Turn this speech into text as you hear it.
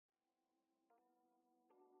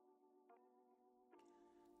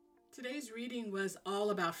Today's reading was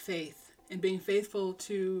all about faith and being faithful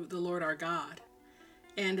to the Lord our God.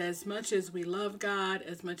 And as much as we love God,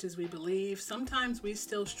 as much as we believe, sometimes we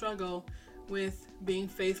still struggle with being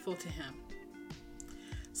faithful to Him.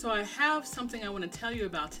 So I have something I want to tell you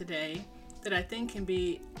about today that I think can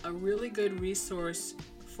be a really good resource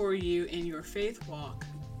for you in your faith walk.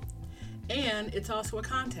 And it's also a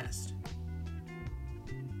contest.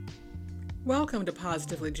 Welcome to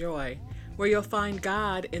Positively Joy, where you'll find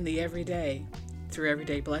God in the everyday, through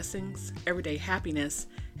everyday blessings, everyday happiness,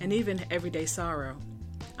 and even everyday sorrow.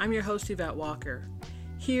 I'm your host, Yvette Walker.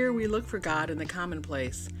 Here we look for God in the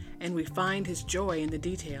commonplace, and we find His joy in the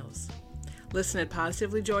details. Listen at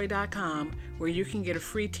positivelyjoy.com, where you can get a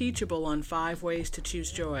free teachable on 5 ways to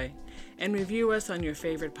choose joy, and review us on your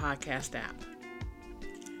favorite podcast app.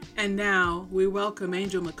 And now we welcome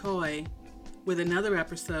Angel McCoy with another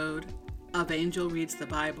episode of Angel Reads the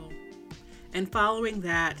Bible. And following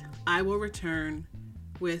that, I will return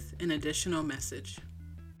with an additional message.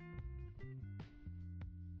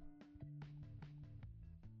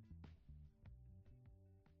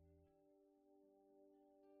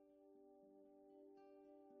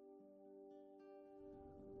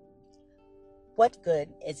 What good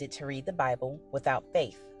is it to read the Bible without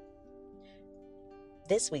faith?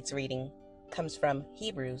 This week's reading comes from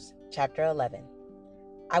Hebrews chapter 11.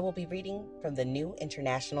 I will be reading from the New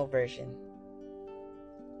International Version.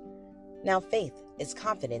 Now faith is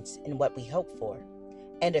confidence in what we hope for,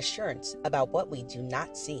 and assurance about what we do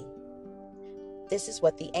not see. This is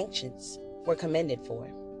what the ancients were commended for.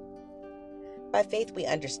 By faith we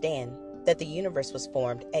understand that the universe was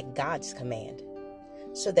formed at God's command,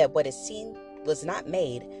 so that what is seen was not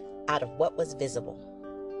made out of what was visible.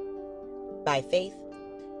 By faith,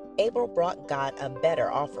 Abel brought God a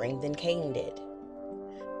better offering than Cain did.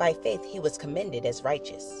 By faith he was commended as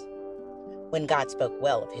righteous, when God spoke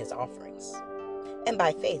well of his offerings. And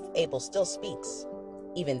by faith Abel still speaks,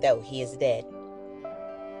 even though he is dead.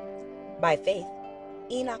 By faith,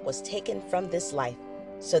 Enoch was taken from this life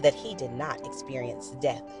so that he did not experience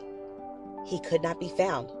death. He could not be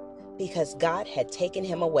found because God had taken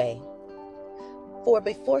him away. For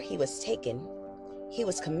before he was taken, he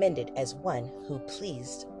was commended as one who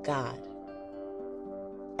pleased God.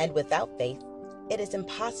 And without faith, it is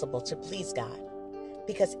impossible to please God,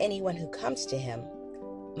 because anyone who comes to Him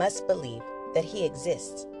must believe that He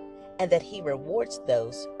exists and that He rewards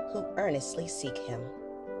those who earnestly seek Him.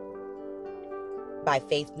 By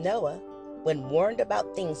faith, Noah, when warned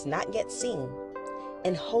about things not yet seen,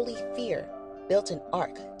 in holy fear built an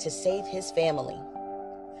ark to save his family.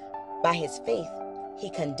 By his faith, he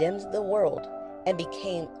condemned the world and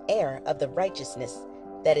became heir of the righteousness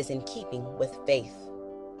that is in keeping with faith.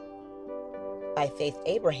 By faith,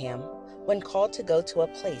 Abraham, when called to go to a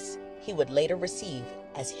place he would later receive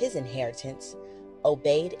as his inheritance,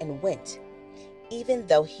 obeyed and went, even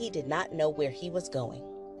though he did not know where he was going.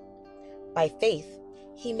 By faith,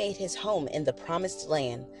 he made his home in the promised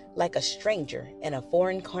land like a stranger in a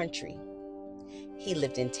foreign country. He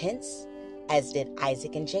lived in tents, as did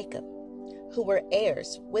Isaac and Jacob, who were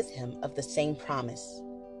heirs with him of the same promise.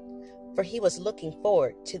 For he was looking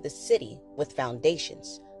forward to the city with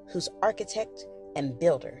foundations, whose architect and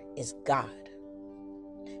builder is God.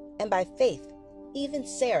 And by faith, even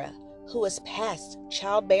Sarah, who was past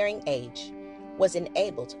childbearing age, was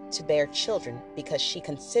enabled to bear children because she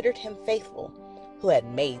considered him faithful who had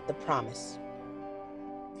made the promise.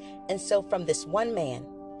 And so from this one man,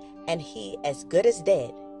 and he as good as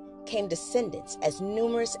dead, came descendants as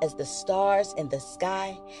numerous as the stars in the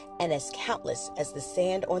sky and as countless as the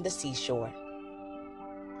sand on the seashore.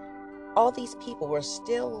 All these people were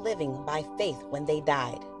still living by faith when they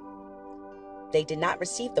died. They did not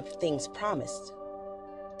receive the things promised.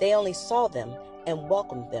 They only saw them and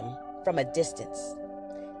welcomed them from a distance,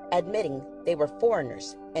 admitting they were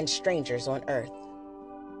foreigners and strangers on earth.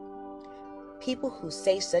 People who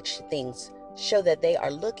say such things show that they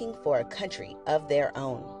are looking for a country of their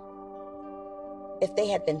own. If they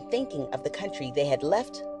had been thinking of the country they had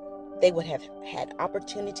left, they would have had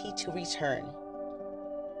opportunity to return.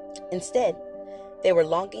 Instead, they were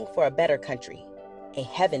longing for a better country, a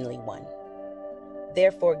heavenly one.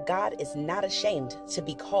 Therefore, God is not ashamed to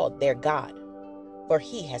be called their God, for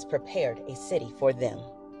He has prepared a city for them.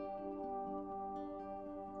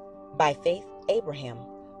 By faith, Abraham,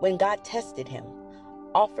 when God tested him,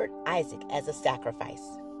 offered Isaac as a sacrifice.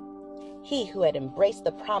 He who had embraced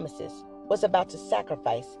the promises was about to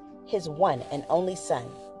sacrifice his one and only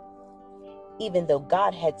son, even though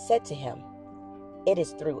God had said to him, "It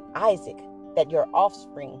is through Isaac that your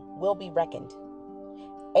offspring will be reckoned."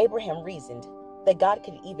 Abraham reasoned that God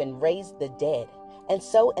could even raise the dead, And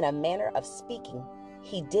so, in a manner of speaking,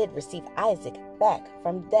 he did receive Isaac back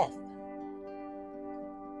from death.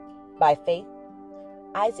 By faith,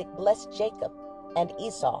 Isaac blessed Jacob and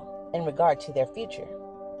Esau in regard to their future.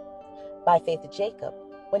 By faith, Jacob,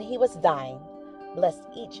 when he was dying, blessed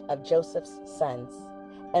each of Joseph's sons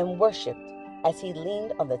and worshipped as he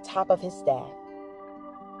leaned on the top of his staff.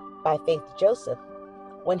 By faith, Joseph,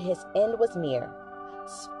 when his end was near,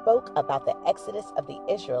 spoke about the exodus of the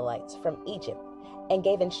Israelites from Egypt and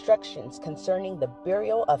gave instructions concerning the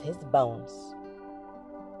burial of his bones.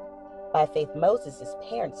 By faith, Moses'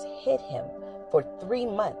 parents hid him for 3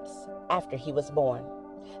 months after he was born,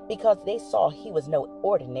 because they saw he was no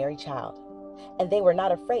ordinary child, and they were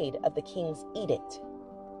not afraid of the king's edict.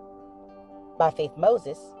 By faith,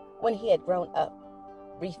 Moses, when he had grown up,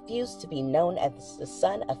 refused to be known as the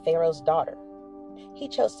son of Pharaoh's daughter. He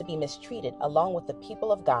chose to be mistreated along with the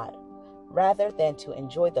people of God, rather than to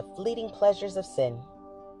enjoy the fleeting pleasures of sin.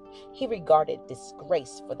 He regarded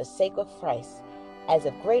disgrace for the sake of Christ as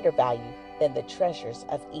of greater value than the treasures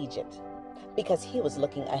of Egypt, because he was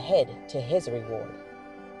looking ahead to his reward.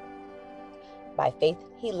 By faith,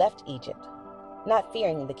 he left Egypt, not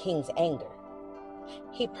fearing the king's anger.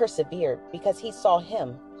 He persevered because he saw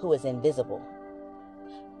him who is invisible.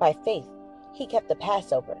 By faith, he kept the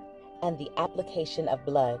Passover and the application of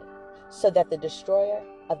blood, so that the destroyer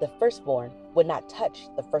of the firstborn would not touch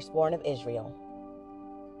the firstborn of Israel.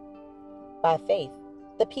 By faith,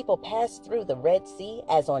 the people passed through the Red Sea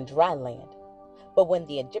as on dry land, but when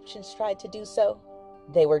the Egyptians tried to do so,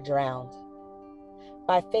 they were drowned.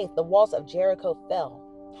 By faith, the walls of Jericho fell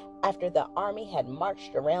after the army had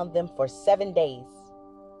marched around them for 7 days.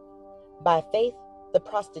 By faith, the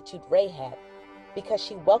prostitute Rahab, because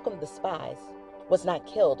she welcomed the spies, was not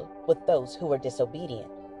killed with those who were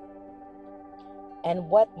disobedient. And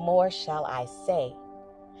what more shall I say?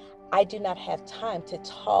 I do not have time to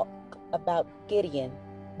talk about Gideon,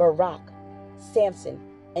 Barak, Samson,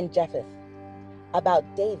 and Jephthah,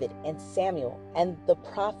 about David and Samuel and the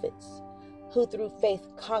prophets, who through faith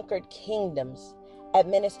conquered kingdoms,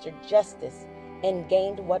 administered justice, and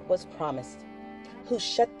gained what was promised, who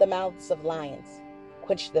shut the mouths of lions,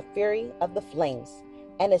 quenched the fury of the flames,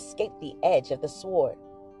 and escaped the edge of the sword,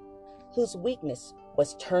 whose weakness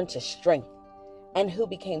was turned to strength, and who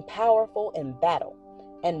became powerful in battle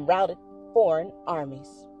and routed foreign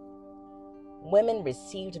armies. Women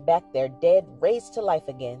received back their dead raised to life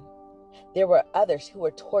again. There were others who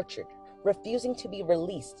were tortured, refusing to be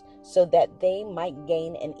released so that they might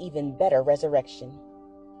gain an even better resurrection.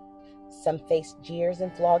 Some faced jeers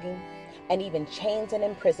and flogging, and even chains and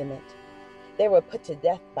imprisonment. They were put to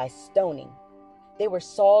death by stoning. They were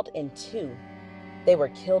sawed in two. They were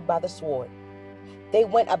killed by the sword. They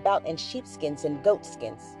went about in sheepskins and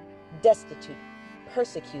goatskins, destitute,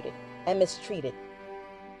 persecuted, and mistreated.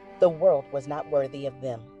 The world was not worthy of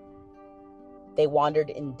them. They wandered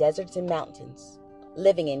in deserts and mountains,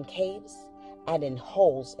 living in caves and in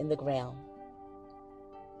holes in the ground.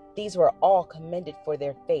 These were all commended for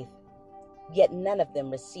their faith, yet none of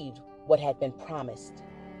them received what had been promised,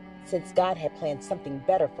 since God had planned something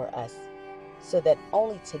better for us, so that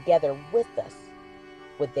only together with us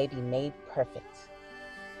would they be made perfect.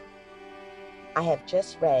 I have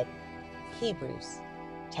just read Hebrews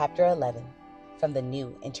chapter 11 from the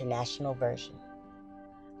New International Version.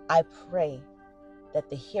 I pray that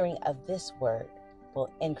the hearing of this word will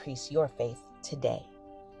increase your faith today.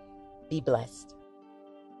 Be blessed.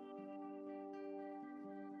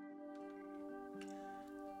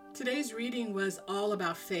 Today's reading was all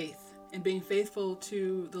about faith and being faithful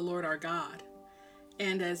to the Lord our God.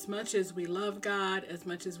 And as much as we love God, as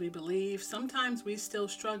much as we believe, sometimes we still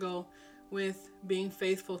struggle with being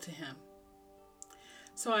faithful to Him.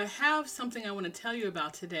 So I have something I want to tell you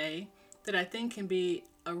about today that I think can be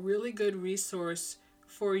a really good resource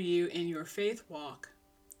for you in your faith walk.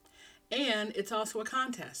 And it's also a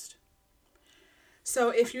contest. So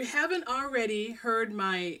if you haven't already heard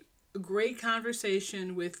my great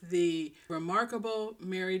conversation with the remarkable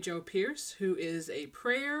Mary Jo Pearce, who is a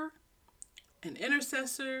prayer, an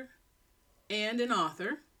intercessor, and an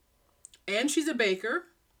author, and she's a baker.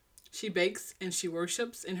 She bakes and she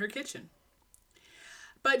worships in her kitchen.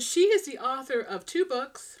 But she is the author of 2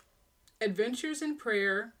 books, Adventures in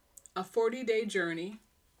Prayer, A 40-Day Journey,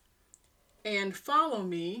 and Follow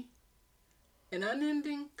Me, An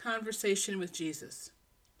Unending Conversation with Jesus.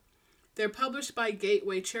 They're published by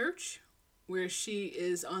Gateway Church, where she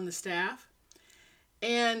is on the staff.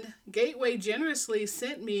 And Gateway generously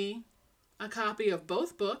sent me a copy of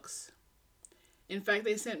both books. In fact,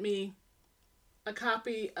 they sent me a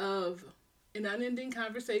copy of An Unending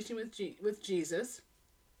Conversation with Jesus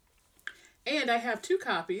And I have 2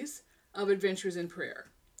 copies of Adventures in Prayer.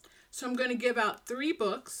 So I'm going to give out 3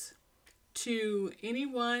 books to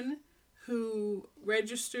anyone who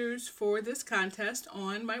registers for this contest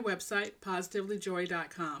on my website,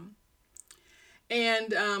 positivelyjoy.com.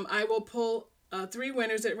 And I will pull 3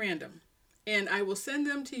 winners at random. And I will send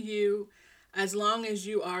them to you as long as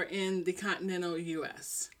you are in the continental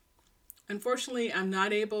U.S. Unfortunately, I'm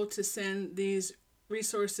not able to send these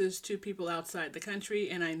resources to people outside the country,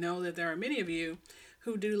 and I know that there are many of you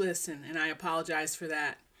who do listen, and I apologize for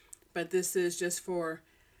that. But this is just for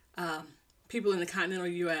people in the continental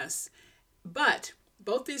U.S. But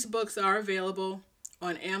both these books are available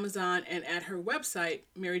on Amazon and at her website,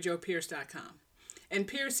 maryjopierce.com. And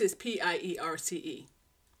Pierce is Pierce.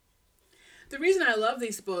 The reason I love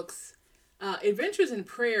these books, Adventures in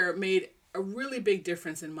Prayer made a really big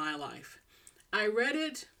difference in my life. I read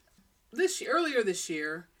it earlier this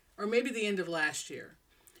year, or maybe the end of last year.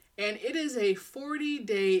 And it is a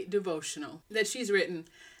 40-day devotional that she's written.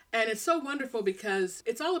 And it's so wonderful because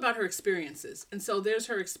it's all about her experiences. And so there's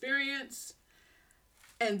her experience,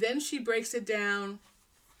 and then she breaks it down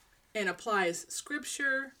and applies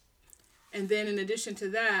scripture. And then in addition to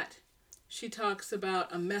that, she talks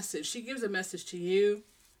about a message. She gives a message to you,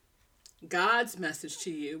 God's message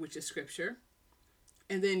to you, which is scripture,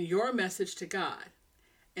 and then your message to God.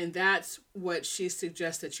 And that's what she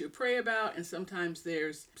suggests that you pray about, and sometimes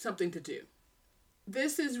there's something to do.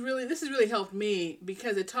 This has really helped me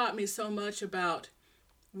because it taught me so much about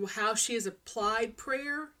how she has applied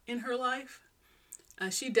prayer in her life.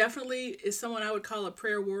 She definitely is someone I would call a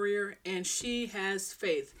prayer warrior, and she has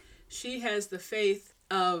faith. She has the faith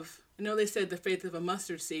of, I know they said the faith of a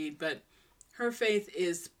mustard seed, but her faith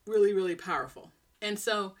is really, really powerful. And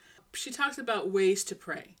so she talks about ways to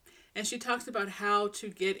pray. And she talks about how to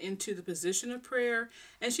get into the position of prayer.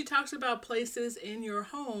 And she talks about places in your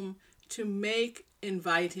home to make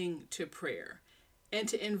inviting to prayer and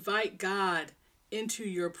to invite God into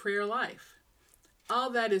your prayer life. All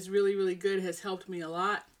that is really, really good, has helped me a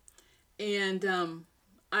lot. And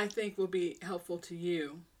I think will be helpful to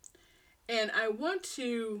you. And I want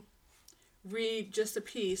to read just a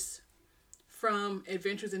piece from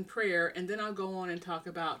Adventures in Prayer, and then I'll go on and talk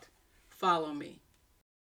about Follow Me.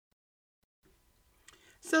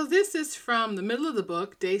 So this is from the middle of the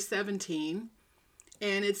book, day 17,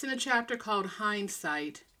 and it's in a chapter called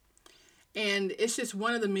Hindsight. And it's just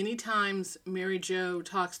one of the many times Mary Jo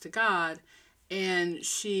talks to God, and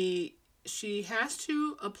she has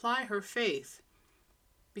to apply her faith.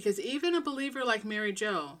 Because even a believer like Mary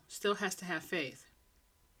Jo still has to have faith.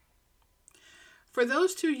 For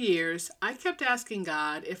those 2 years, I kept asking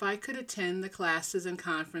God if I could attend the classes and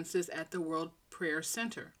conferences at the World Prayer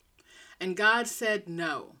Center. And God said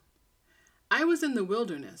no. I was in the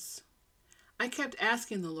wilderness. I kept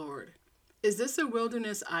asking the Lord, is this a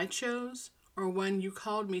wilderness I chose or one you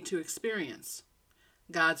called me to experience?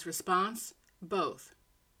 God's response, both.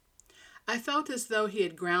 I felt as though He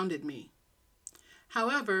had grounded me.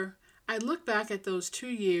 However, I look back at those 2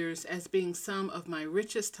 years as being some of my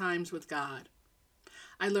richest times with God.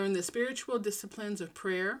 I learned the spiritual disciplines of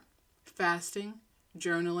prayer, fasting,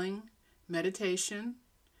 journaling, meditation,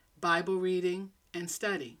 Bible reading, and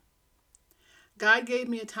study. God gave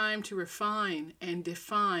me a time to refine and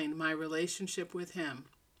define my relationship with Him.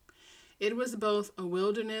 It was both a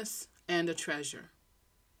wilderness and a treasure.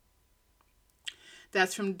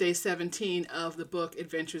 That's from day 17 of the book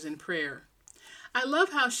Adventures in Prayer. I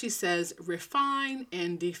love how she says refine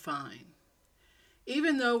and define.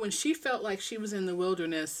 Even though when she felt like she was in the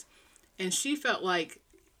wilderness and she felt like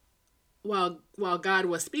while God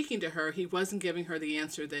was speaking to her, He wasn't giving her the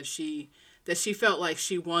answer that she felt like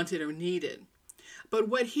she wanted or needed. But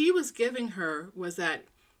what He was giving her was that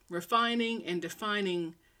refining and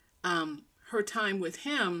defining her time with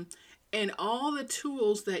Him and all the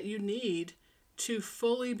tools that you need to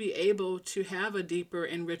fully be able to have a deeper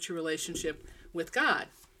and richer relationship with God.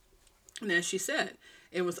 And as she said,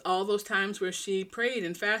 it was all those times where she prayed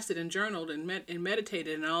and fasted and journaled and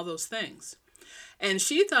meditated and all those things. And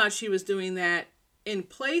she thought she was doing that in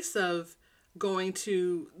place of going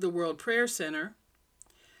to the World Prayer Center.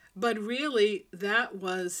 But really, that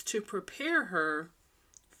was to prepare her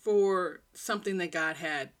for something that God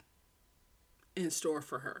had in store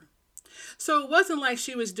for her. So it wasn't like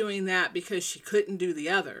she was doing that because she couldn't do the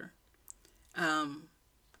other.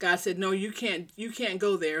 God said, no, you can't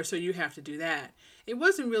go there, so you have to do that. It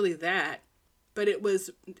wasn't really that, but it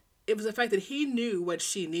was the fact that He knew what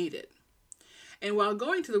she needed. And while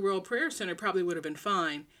going to the World Prayer Center probably would have been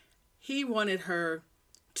fine, He wanted her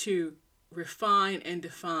to refine and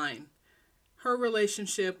define her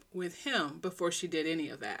relationship with Him before she did any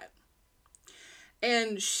of that.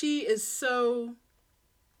 And she is so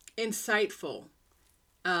insightful,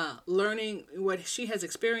 learning what she has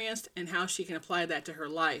experienced and how she can apply that to her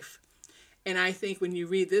life. And I think when you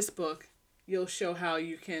read this book, you'll show how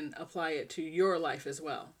you can apply it to your life as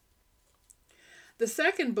well. The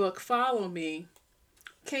second book, Follow Me,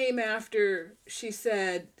 came after she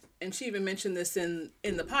said, and she even mentioned this in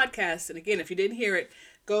the podcast. And again, if you didn't hear it,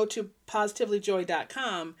 go to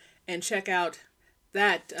positivelyjoy.com and check out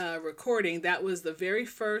that recording. That was the very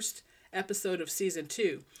first episode of season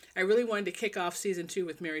 2. I really wanted to kick off season 2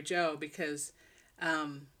 with Mary Jo because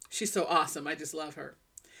she's so awesome. I just love her.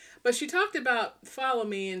 But she talked about Follow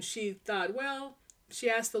Me, and she thought, well, she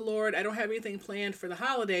asked the Lord, I don't have anything planned for the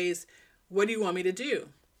holidays. What do you want me to do?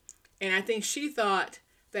 And I think she thought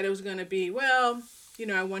that it was going to be, well,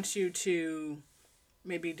 I want you to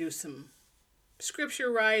maybe do some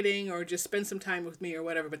scripture writing or just spend some time with me or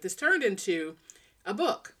whatever. But this turned into a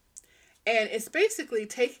book. And it's basically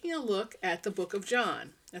taking a look at the book of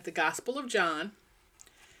John, at the Gospel of John,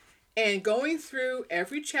 and going through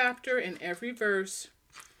every chapter and every verse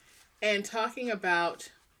and talking about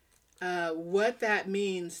what that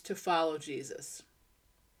means to follow Jesus.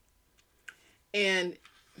 And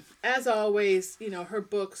as always, her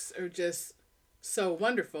books are just so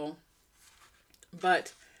wonderful.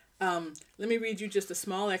 But let me read you just a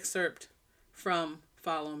small excerpt from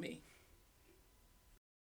Follow Me.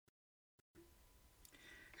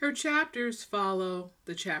 Her chapters follow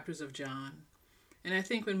the chapters of John. And I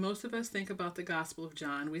think when most of us think about the Gospel of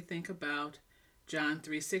John, we think about John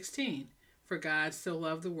 3:16. For God so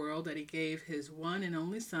loved the world that he gave his one and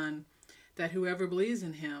only Son, that whoever believes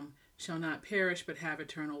in him shall not perish but have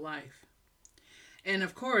eternal life. And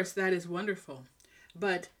of course, that is wonderful.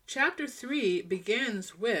 But chapter 3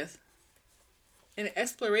 begins with an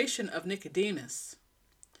exploration of Nicodemus.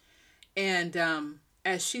 And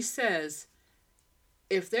as she says,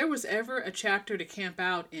 if there was ever a chapter to camp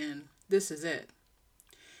out in, this is it.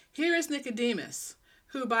 Here is Nicodemus,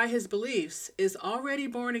 who by his beliefs is already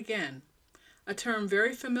born again, a term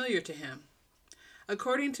very familiar to him.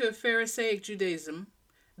 According to Pharisaic Judaism,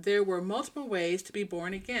 there were multiple ways to be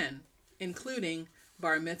born again, including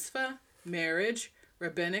bar mitzvah, marriage,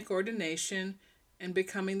 rabbinic ordination, and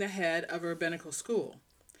becoming the head of a rabbinical school.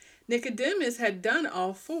 Nicodemus had done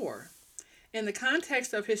all 4. In the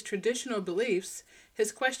context of his traditional beliefs,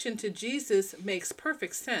 his question to Jesus makes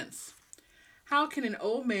perfect sense. How can an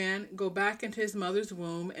old man go back into his mother's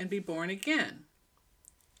womb and be born again?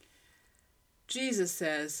 Jesus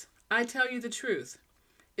says, I tell you the truth.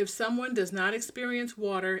 If someone does not experience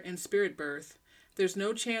water and spirit birth, there's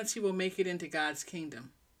no chance he will make it into God's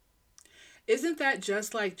kingdom. Isn't that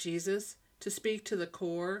just like Jesus, to speak to the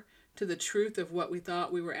core, to the truth of what we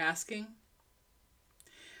thought we were asking?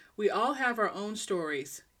 We all have our own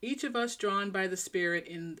stories, each of us drawn by the Spirit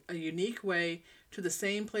in a unique way to the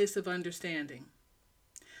same place of understanding.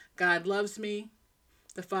 God loves me.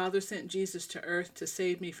 The Father sent Jesus to earth to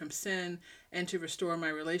save me from sin and to restore my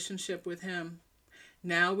relationship with him.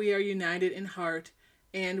 Now we are united in heart,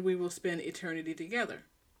 and we will spend eternity together.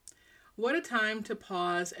 What a time to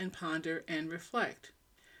pause and ponder and reflect.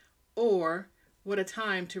 Or, what a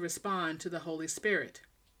time to respond to the Holy Spirit.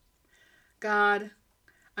 God,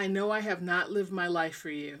 I know I have not lived my life for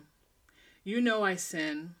you. You know I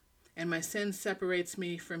sin, and my sin separates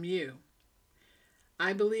me from you.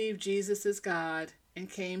 I believe Jesus is God and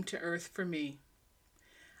came to earth for me.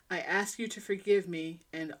 I ask you to forgive me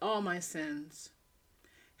and all my sins.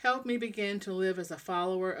 Help me begin to live as a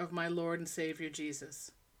follower of my Lord and Savior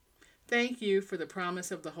Jesus. Thank you for the promise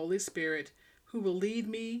of the Holy Spirit, who will lead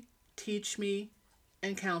me, teach me,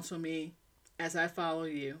 and counsel me as I follow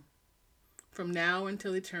you. From now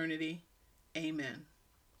until eternity, amen.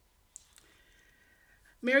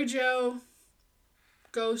 Mary Jo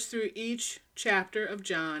goes through each chapter of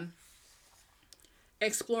John,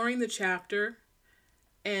 exploring the chapter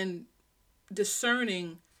and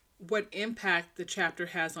discerning what impact the chapter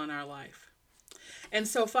has on our life. And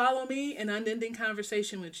so Follow Me, An Unending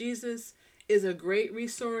Conversation with Jesus, is a great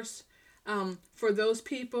resource for those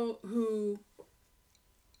people who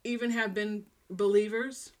even have been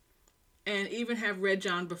believers and even have read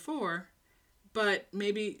John before, but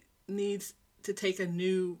maybe needs to take a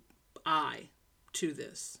new eye to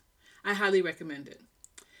this. I highly recommend it.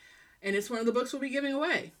 And it's one of the books we'll be giving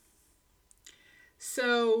away.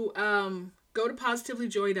 So go to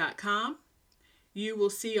positivelyjoy.com. You will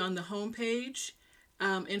see on the homepage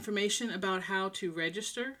information about how to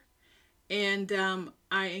register. And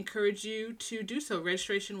I encourage you to do so.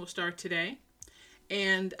 Registration will start today.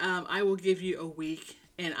 And I will give you a week,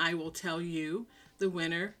 and I will tell you the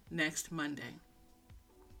winner next Monday.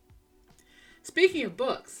 Speaking of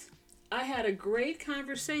books, I had a great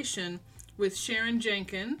conversation with Sharon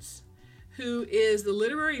Jenkins, who is the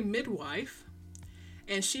literary midwife,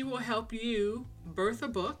 and she will help you birth a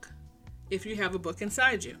book if you have a book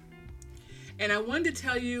inside you. And I wanted to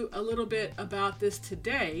tell you a little bit about this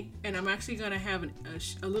today, and I'm actually going to have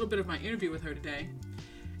a little bit of my interview with her today.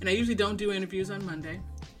 And I usually don't do interviews on Monday,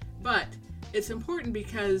 but it's important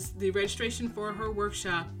because the registration for her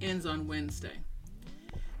workshop ends on Wednesday.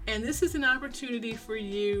 And this is an opportunity for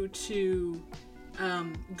you to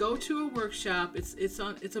go to a workshop. It's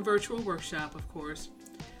a virtual workshop, of course,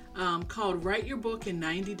 called Write Your Book in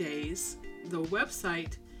 90 Days. The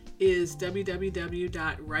website is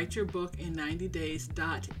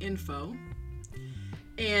www.writeyourbookin90days.info.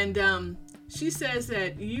 And she says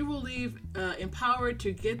that you will leave empowered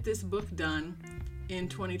to get this book done in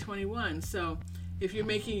 2021. So if you're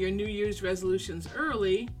making your New Year's resolutions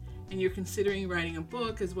early and you're considering writing a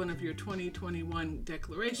book as one of your 2021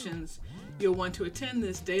 declarations, you'll want to attend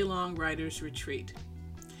this day-long writer's retreat.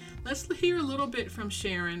 Let's hear a little bit from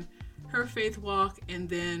Sharon, her faith walk, and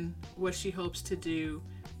then what she hopes to do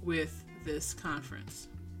with this conference.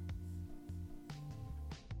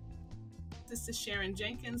 This is Sharon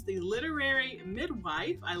Jenkins, the literary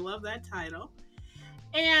midwife. I love that title.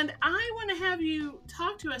 And I want to have you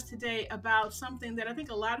talk to us today about something that I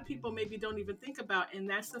think a lot of people maybe don't even think about, and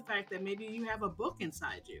that's the fact that maybe you have a book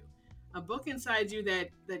inside you. A book inside you that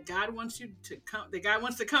God wants you to come, that God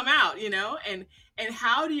wants to come out, and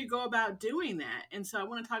how do you go about doing that? And so I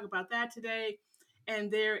want to talk about that today.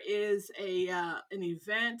 And there is an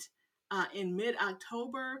event in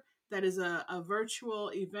mid-October that is a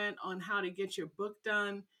virtual event on how to get your book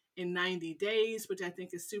done in 90 days, which I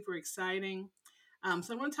think is super exciting.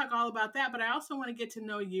 So I want to talk all about that, but I also want to get to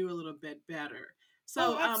know you a little bit better.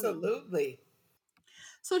 So, absolutely.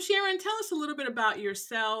 So Sharon, tell us a little bit about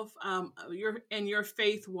yourself, your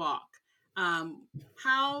faith walk.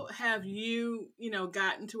 How have you,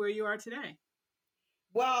 gotten to where you are today?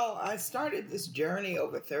 Well, I started this journey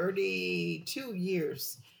over 32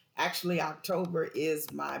 years. Actually, October is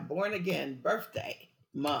my born again birthday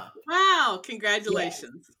month. Wow, Yes.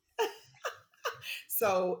 congratulations.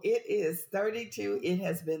 So it is 32. It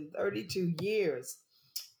has been 32 years.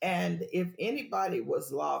 And if anybody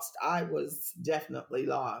was lost, I was definitely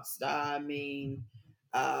lost. I mean,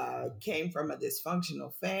 came from a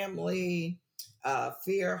dysfunctional family.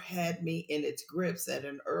 Fear had me in its grips at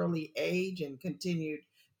an early age and continued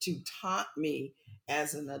to taunt me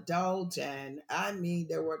as an adult. And I mean,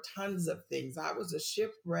 there were tons of things. I was a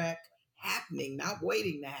shipwreck happening, not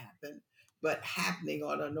waiting to happen, but happening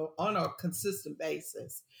on a consistent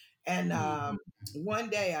basis. And one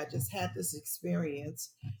day I just had this experience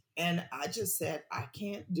and I just said, I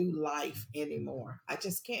can't do life anymore. I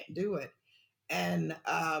just can't do it. And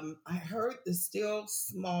I heard the still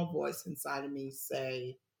small voice inside of me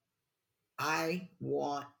say, I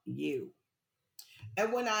want you.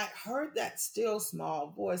 And when I heard that still small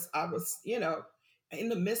voice, I was, in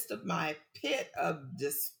the midst of my pit of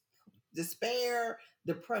despair,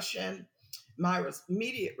 depression. My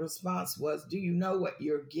immediate response was, do you know what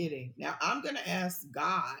you're getting? Now, I'm going to ask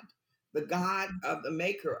God, the God of the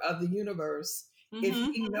maker of the universe, if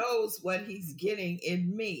he knows what he's getting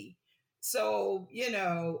in me. So,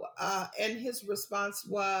 and his response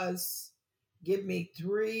was, give me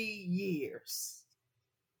 3 years.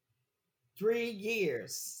 3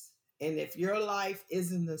 years. And if your life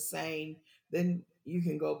isn't the same, then you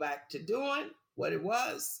can go back to doing what it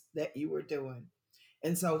was that you were doing.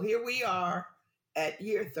 And so here we are at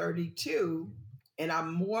year 32, and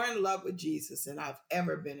I'm more in love with Jesus than I've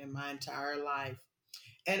ever been in my entire life.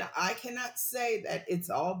 And I cannot say that it's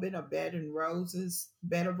all been a bed of roses,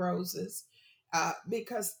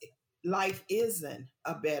 because life isn't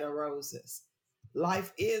a bed of roses.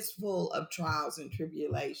 Life is full of trials and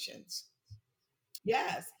tribulations.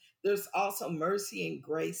 Yes, there's also mercy and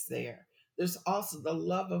grace there. There's also the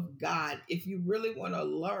love of God. If you really want to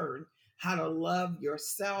learn how to love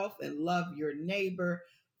yourself and love your neighbor,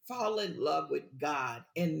 fall in love with God.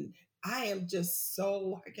 And I am just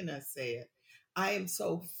so, how can I say it? I am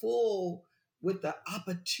so full with the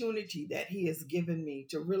opportunity that He has given me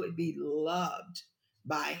to really be loved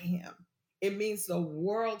by Him. It means the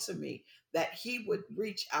world to me that He would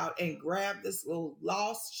reach out and grab this little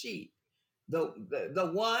lost sheep,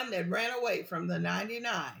 the one that ran away from the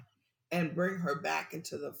 99, and bring her back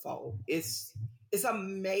into the fold. It's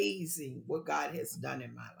amazing what God has done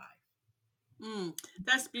in my life.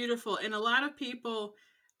 That's beautiful. And a lot of people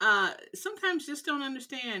sometimes just don't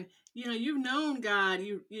understand. You've known God,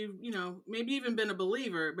 you maybe even been a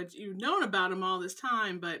believer, but you've known about him all this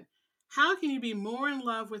time. But How can you be more in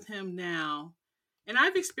love with him now? And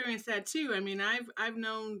I've experienced that too. I mean, I've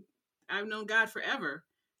known God forever,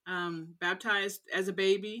 baptized as a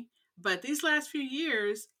baby, but these last few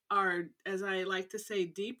years are, as I like to say,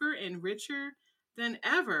 deeper and richer than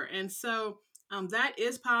ever. And so that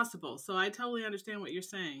is possible. So I totally understand what you're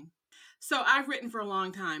saying. So I've written for a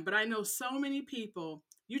long time, but I know so many people.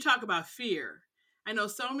 You talk about fear. I know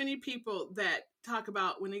so many people that talk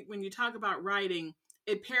about when you talk about writing,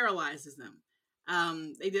 it paralyzes them.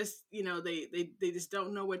 They just they just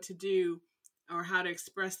don't know what to do or how to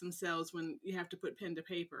express themselves when you have to put pen to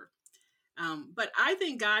paper. But I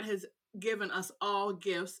think God has given us all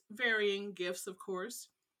gifts, varying gifts, of course,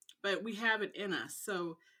 but we have it in us.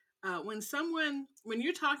 So when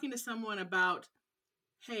you're talking to someone about,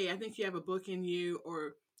 hey, I think you have a book in you,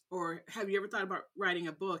 or have you ever thought about writing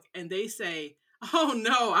a book? And they say, oh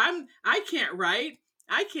no, I can't write.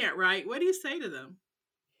 I can't write. What do you say to them?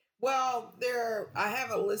 Well, I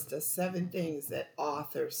have a list of 7 things that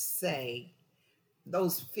authors say,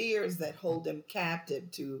 those fears that hold them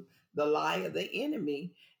captive to the lie of the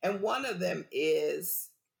enemy. And one of them is,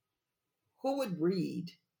 who would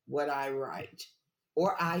read what I write?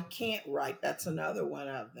 Or I can't write. That's another one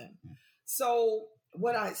of them. So,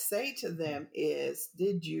 what I say to them is,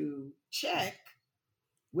 did you check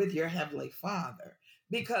with your Heavenly Father?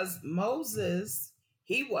 Because Moses,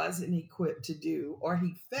 he wasn't equipped to do, or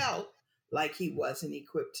he felt like he wasn't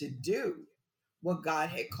equipped to do what God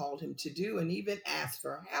had called him to do, and even asked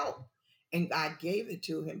for help. And God gave it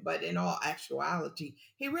to him. But in all actuality,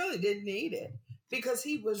 he really didn't need it because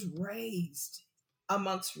he was raised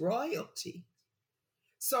amongst royalty.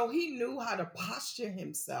 So he knew how to posture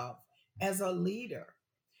himself as a leader.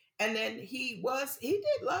 And then he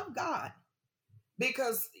did love God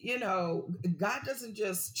because, God doesn't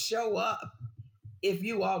just show up if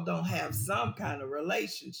you all don't have some kind of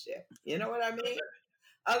relationship. You know what I mean?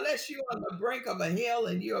 Unless you're on the brink of a hill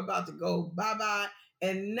and you're about to go bye bye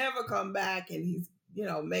and never come back, and he's,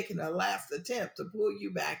 making a last attempt to pull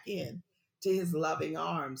you back in to his loving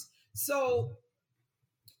arms. So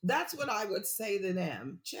that's what I would say to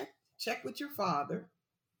them. Check with your father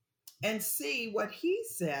and see what he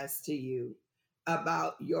says to you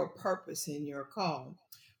about your purpose and your call.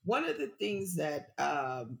 One of the things that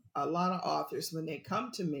a lot of authors, when they come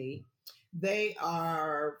to me, they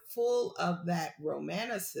are full of that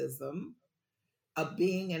romanticism of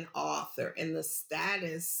being an author and the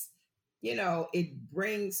status, it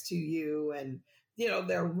brings to you. And,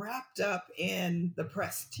 they're wrapped up in the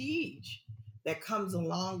prestige that comes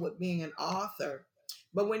along with being an author.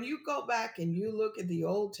 But when you go back and you look at the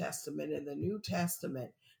Old Testament and the New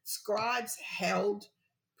Testament, scribes held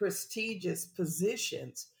prestigious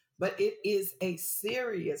positions, but it is a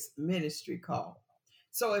serious ministry call.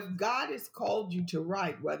 So if God has called you to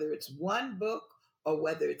write, whether it's one book or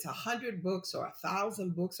whether it's 100 books or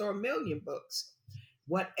 1,000 books or 1,000,000 books,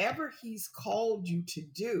 whatever he's called you to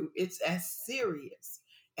do, it's as serious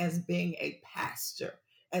as being a pastor,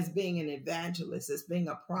 as being an evangelist, as being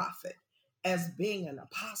a prophet, as being an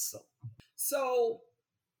apostle. So,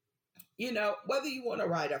 whether you want to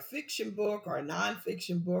write a fiction book or a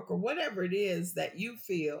nonfiction book or whatever it is that you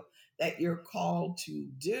feel that you're called to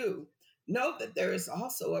do, know that there is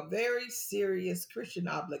also a very serious Christian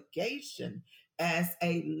obligation as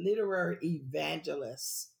a literary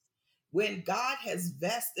evangelist. When God has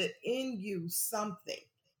vested in you something,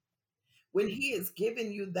 when he has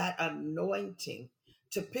given you that anointing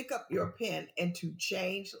to pick up your pen and to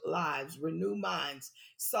change lives, renew minds,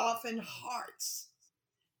 soften hearts,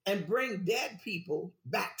 and bring dead people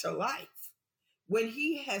back to life. When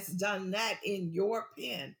he has done that in your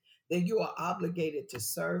pen, then you are obligated to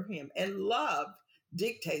serve him. And love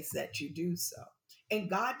dictates that you do so. And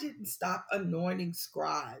God didn't stop anointing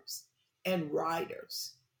scribes and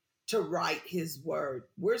writers to write his word.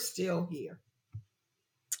 We're still here.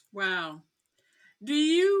 Wow. Do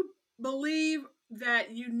you believe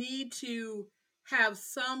that you need to have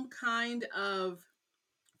some kind of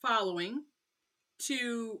following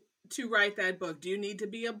to write that book? Do you need to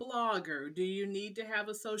be a blogger? Do you need to have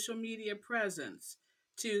a social media presence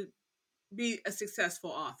to be a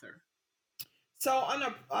successful author? So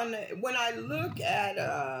when I look at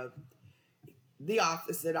the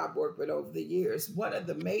office that I've worked with over the years, one of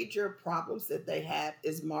the major problems that they have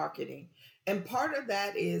is marketing. And part of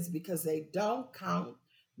that is because they don't count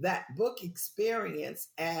that book experience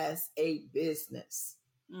as a business.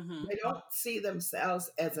 Mm-hmm. They don't see themselves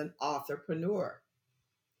as an entrepreneur.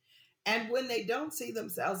 And when they don't see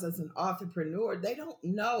themselves as an entrepreneur, they don't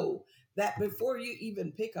know that before you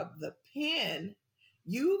even pick up the pen,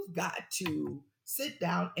 you've got to sit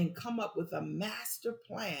down and come up with a master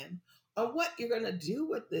plan on what you're going to do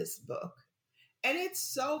with this book. And it's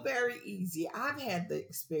so very easy. I've had the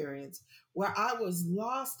experience where I was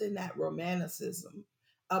lost in that romanticism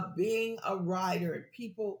of being a writer and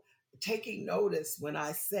people taking notice when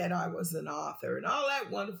I said I was an author and all that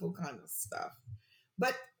wonderful kind of stuff.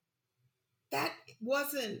 But that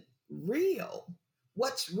wasn't real.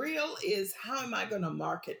 What's real is how am I going to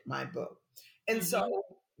market my book? And so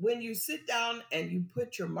Mm-hmm. when you sit down and you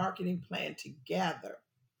put your marketing plan together,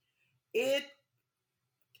 it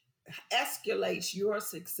escalates your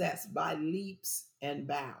success by leaps and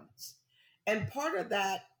bounds. And part of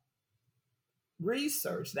that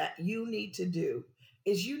research that you need to do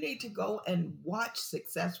is you need to go and watch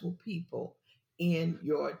successful people in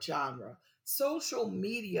your genre. Social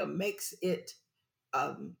media makes it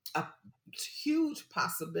a huge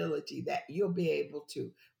possibility that you'll be able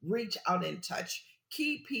to reach out and touch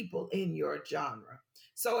key people in your genre.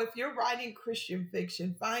 So if you're writing Christian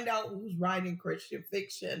fiction, find out who's writing Christian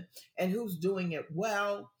fiction and who's doing it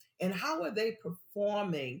well and how are they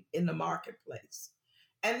performing in the marketplace.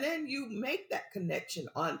 And then you make that connection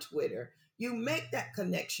on Twitter. You make that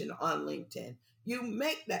connection on LinkedIn. You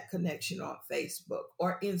make that connection on Facebook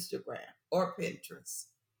or Instagram or Pinterest,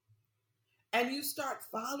 and you start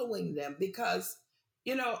following them because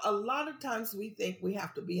a lot of times we think we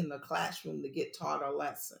have to be in the classroom to get taught a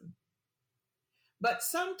lesson, but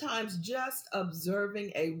sometimes just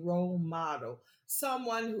observing a role model,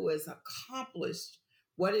 someone who has accomplished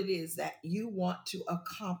what it is that you want to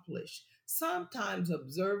accomplish, sometimes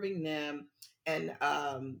observing them and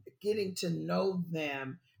getting to know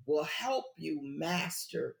them will help you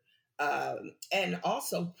master and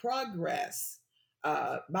also progress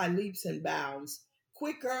by leaps and bounds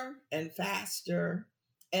quicker and faster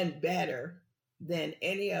and better than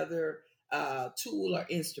any other tool or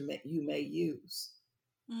instrument you may use.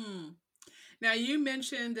 Hmm. Now, you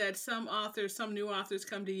mentioned that some new authors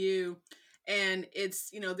come to you and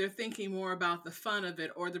they're thinking more about the fun of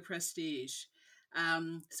it or the prestige.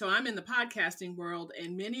 So I'm in the podcasting world,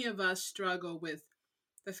 and many of us struggle with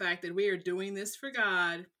the fact that we are doing this for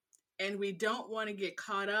God and we don't want to get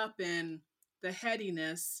caught up in the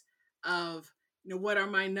headiness of, what are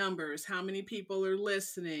my numbers? How many people are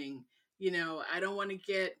listening? I don't want to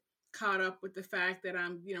get caught up with the fact that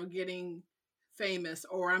I'm, getting famous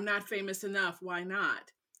or I'm not famous enough. Why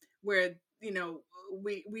not? Where,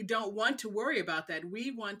 we don't want to worry about that.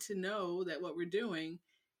 We want to know that what we're doing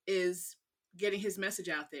is getting his message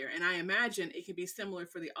out there. And I imagine it can be similar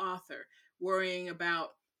for the author, worrying about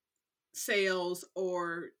sales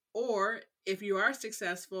or if you are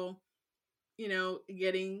successful,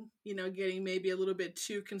 getting maybe a little bit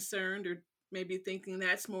too concerned or maybe thinking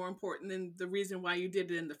that's more important than the reason why you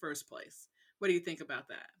did it in the first place. What do you think about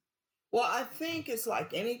that? Well, I think it's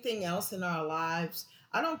like anything else in our lives.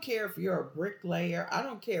 I don't care if you're a bricklayer. I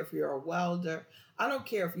don't care if you're a welder. I don't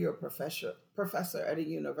care if you're a professor at a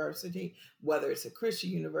university, whether it's a Christian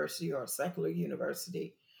university or a secular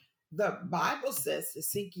university. The Bible says to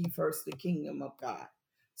seek ye first the kingdom of God.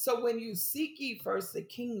 So when you seek ye first the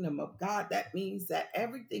kingdom of God, that means that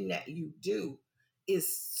everything that you do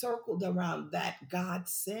is circled around that God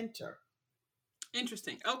center.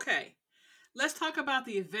 Interesting. Okay. Let's talk about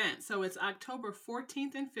the event. So it's October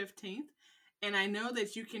 14th and 15th. And I know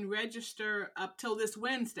that you can register up till this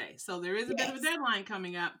Wednesday. So there is a bit of a Yes, deadline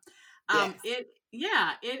coming up. yes.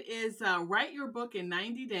 It is write your book in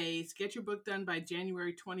 90 days. Get your book done by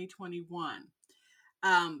January 2021.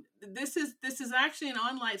 This is actually an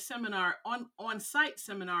online seminar, on-site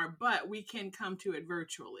seminar, but we can come to it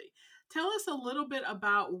virtually. Tell us a little bit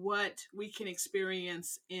about what we can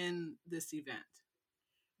experience in this event.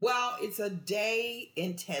 Well, it's a day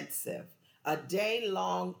intensive, a day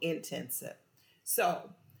long intensive. So,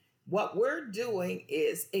 what we're doing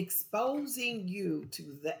is exposing you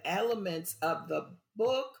to the elements of the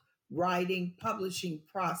book writing publishing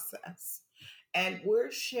process. And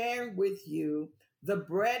we're sharing with you the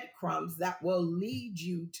breadcrumbs that will lead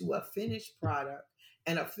you to a finished product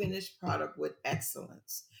and a finished product with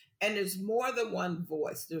excellence. And there's more than one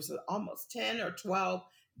voice. There's almost 10 or 12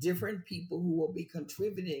 different people who will be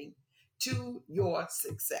contributing to your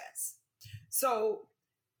success. So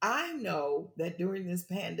I know that during this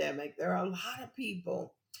pandemic, there are a lot of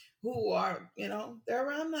people who are, they're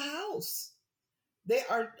around the house. They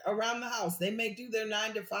are around the house. They may do their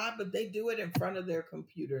 9 to 5, but they do it in front of their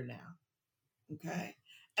computer now. Okay.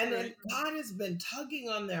 And then Right. God has been tugging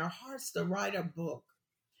on their hearts to write a book.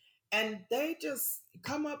 And they just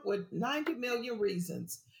come up with 90 million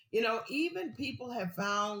reasons. Even people have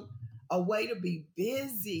found a way to be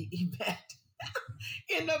busy, Yvette,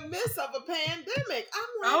 in the midst of a pandemic.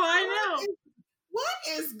 I'm like, Oh, I know. What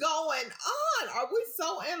is going on? Are we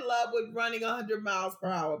so in love with running 100 miles per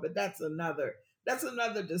hour? But that's another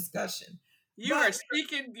discussion. You're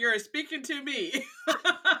speaking to me.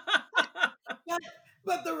 but,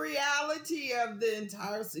 but the reality of the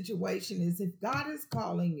entire situation is, if God is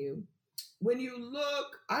calling you, when you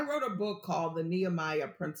look, I wrote a book called The Nehemiah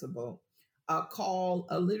Principle, a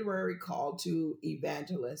literary call to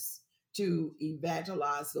evangelists to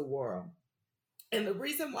evangelize the world. And the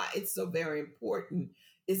reason why it's so very important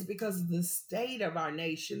is because of the state of our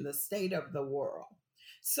nation, the state of the world.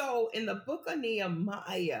 So in the book of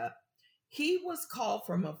Nehemiah, he was called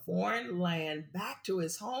from a foreign land back to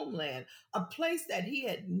his homeland, a place that he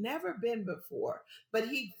had never been before. But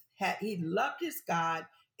he loved his God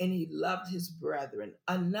and he loved his brethren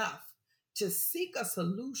enough to seek a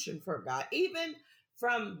solution for God. Even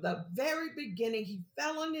from the very beginning, he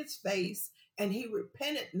fell on his face and he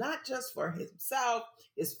repented, not just for himself,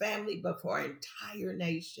 his family, but for our entire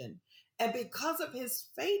nation. And because of his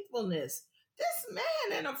faithfulness, this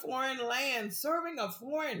man in a foreign land, serving a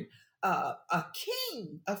foreign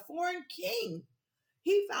king,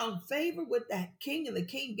 he found favor with that king, and the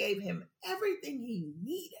king gave him everything he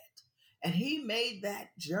needed. And he made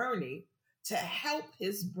that journey to help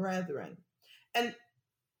his brethren. And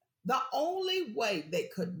the only way they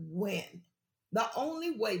could win, the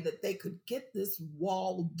only way that they could get this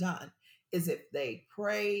wall done, is if they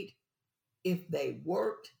prayed, if they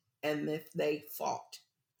worked, and if they fought.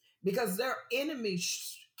 Because their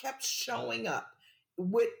enemies kept showing up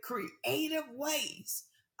with creative ways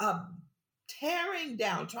of tearing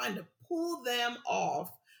down, trying to pull them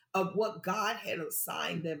off of what God had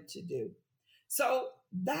assigned them to do. So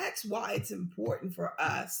that's why it's important for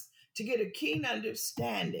us to get a keen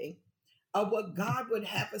understanding of what God would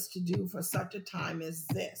have us to do for such a time as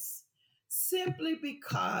this, simply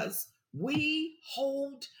because we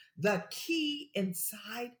hold the key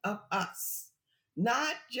inside of us,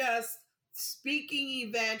 not just speaking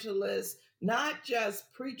evangelists, not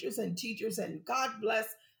just preachers and teachers. And God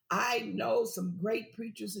bless, I know some great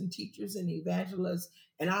preachers and teachers and evangelists,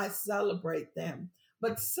 and I celebrate them.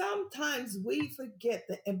 But sometimes we forget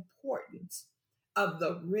the importance of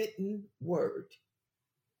the written word.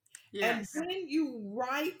 Yes. And when you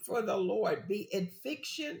write for the Lord, be it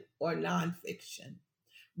fiction or nonfiction,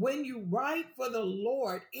 when you write for the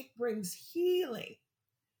Lord, it brings healing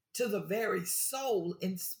to the very soul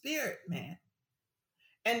and spirit, man.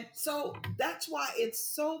 And so that's why it's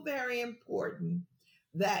so very important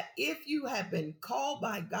that if you have been called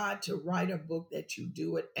by God to write a book, that you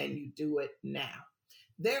do it, and you do it now.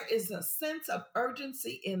 There is a sense of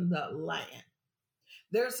urgency in the land.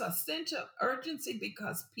 There's a sense of urgency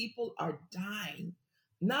because people are dying,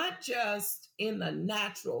 not just in the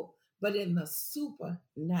natural, but in the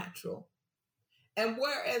supernatural. And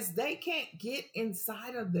whereas they can't get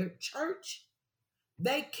inside of their church,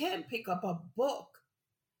 they can pick up a book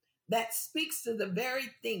that speaks to the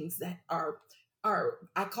very things that are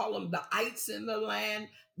I call them the ites in the land,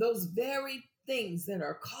 those very things that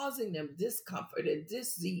are causing them discomfort and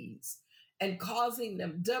disease and causing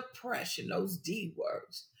them depression, those D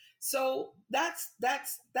words. So that's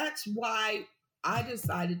why I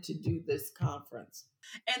decided to do this conference.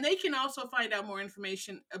 And they can also find out more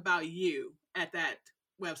information about you at that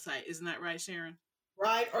website. Isn't that right, Sharon?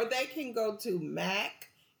 Right. Or they can go to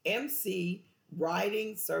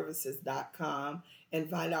macmcwritingservices.com and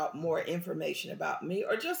find out more information about me,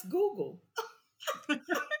 or just Google.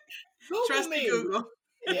 Google Trust me. Google.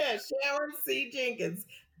 Yeah, Sharon C. Jenkins.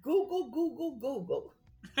 Google.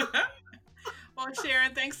 Well,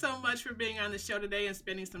 Sharon, thanks so much for being on the show today and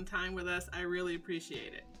spending some time with us. I really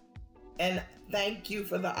appreciate it. And thank you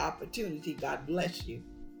for the opportunity. God bless you.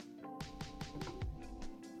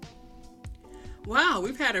 Wow,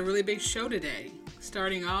 we've had a really big show today.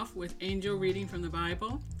 Starting off with angel reading from the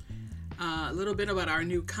Bible, a little bit about our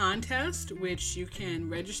new contest, which you can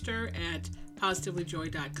register at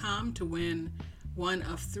positivelyjoy.com to win one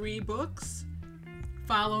of 3 books,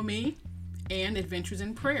 Follow Me and Adventures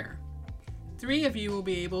in Prayer. 3 of you will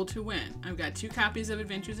be able to win. I've got 2 copies of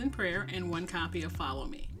Adventures in Prayer and 1 copy of Follow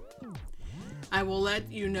Me. I will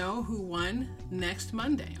let you know who won next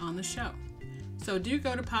Monday on the show. So do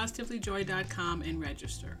go to positivelyjoy.com and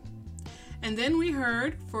register. And then we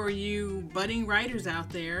heard, for you budding writers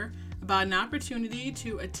out there, about an opportunity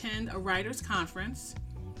to attend a writers' conference,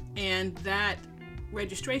 and that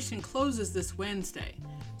registration closes this Wednesday.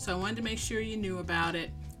 So I wanted to make sure you knew about it.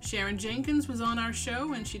 Sharon Jenkins was on our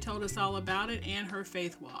show and she told us all about it and her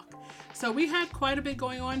faith walk. So we had quite a bit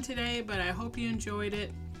going on today, but I hope you enjoyed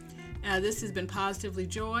it. This has been Positively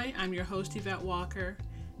Joy. I'm your host, Yvette Walker.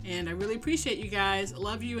 And I really appreciate you guys.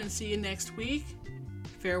 Love you and see you next week.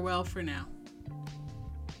 Farewell for now.